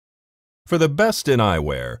For the best in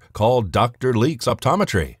eyewear, call Dr. Leeks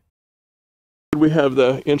Optometry. We have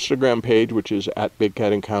the Instagram page, which is at Big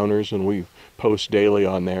Cat Encounters, and we post daily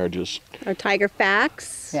on there just our tiger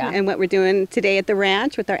facts and what we're doing today at the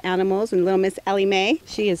ranch with our animals and little Miss Ellie Mae.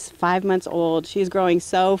 She is 5 months old. She's growing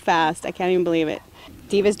so fast. I can't even believe it.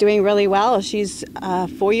 Diva's doing really well. She's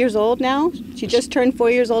 4 years old now. She just turned 4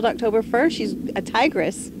 years old October 1st. She's a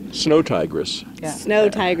tigress. Snow tigress. Yeah. Snow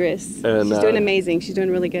tigress. And, she's doing amazing. She's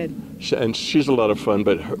doing really good. And she's a lot of fun,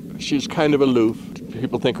 but she's kind of aloof.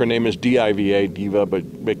 People think her name is D-I-V-A, Diva,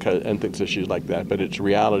 and thinks that she's like that. But its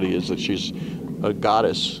reality is that she's a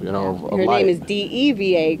goddess, you know, of her light. Her name is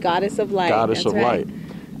D-E-V-A, Goddess of Light. Goddess of Light.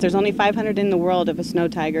 There's only 500 in the world of a snow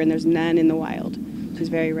tiger, and there's none in the wild. She's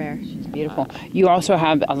very rare. She's beautiful. You also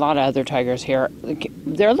have a lot of other tigers here.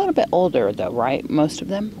 They're a little bit older, though, right? Most of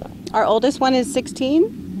them? Our oldest one is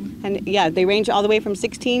 16. And yeah, they range all the way from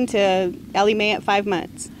 16 to Ellie Mae at 5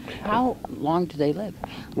 months. How long do they live?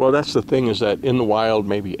 Well, that's the thing, is that in the wild,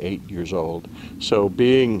 maybe 8 years old. So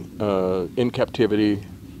being in captivity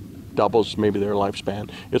doubles maybe their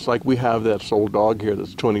lifespan. It's like we have that old dog here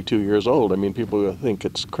that's 22 years old. I mean, people think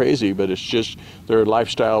it's crazy, but it's just their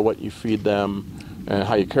lifestyle, what you feed them, and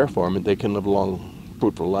how you care for them, and they can live a long,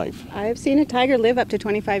 fruitful life. I've seen a tiger live up to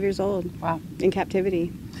 25 years old. Wow. In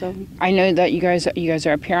captivity. So I know that you guys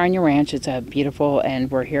are up here on your ranch. It's beautiful, and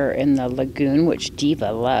we're here in the lagoon, which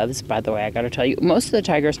Diva loves, by the way. I got to tell you, most of the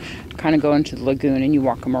tigers kind of go into the lagoon and you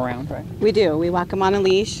walk them around, right? We do. We walk them on a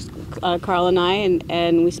leash, Karl and I,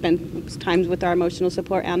 and we spend times with our emotional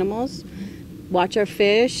support animals, watch our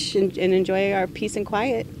fish, and enjoy our peace and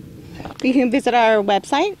quiet. You can visit our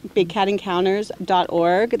website,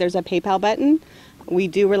 bigcatencounters.org. There's a PayPal button. We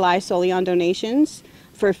do rely solely on donations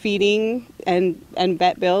for feeding and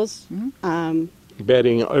vet bills. Bedding,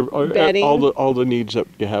 bedding. all the needs that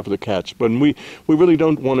you have for the cats. But we really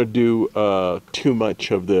don't want to do too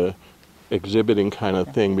much of the exhibiting kind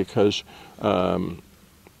of thing, because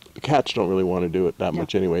the cats don't really want to do it that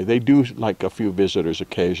much anyway. They do like a few visitors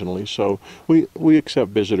occasionally, so we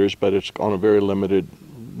accept visitors, but it's on a very limited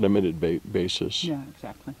basis. Yeah,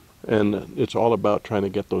 exactly. And it's all about trying to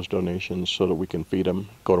get those donations so that we can feed them,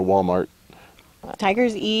 go to Walmart. Our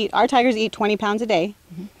tigers eat 20 pounds a day.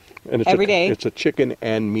 And it's every day. It's a chicken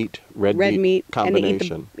and meat, red meat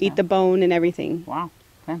combination. And they eat the bone and everything. Wow,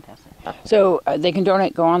 fantastic. So they can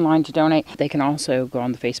donate, go online to donate. They can also go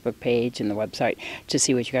on the Facebook page and the website to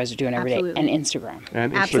see what you guys are doing every day. And Instagram.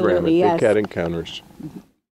 And Instagram, Absolutely, at yes. Big Cat Encounters.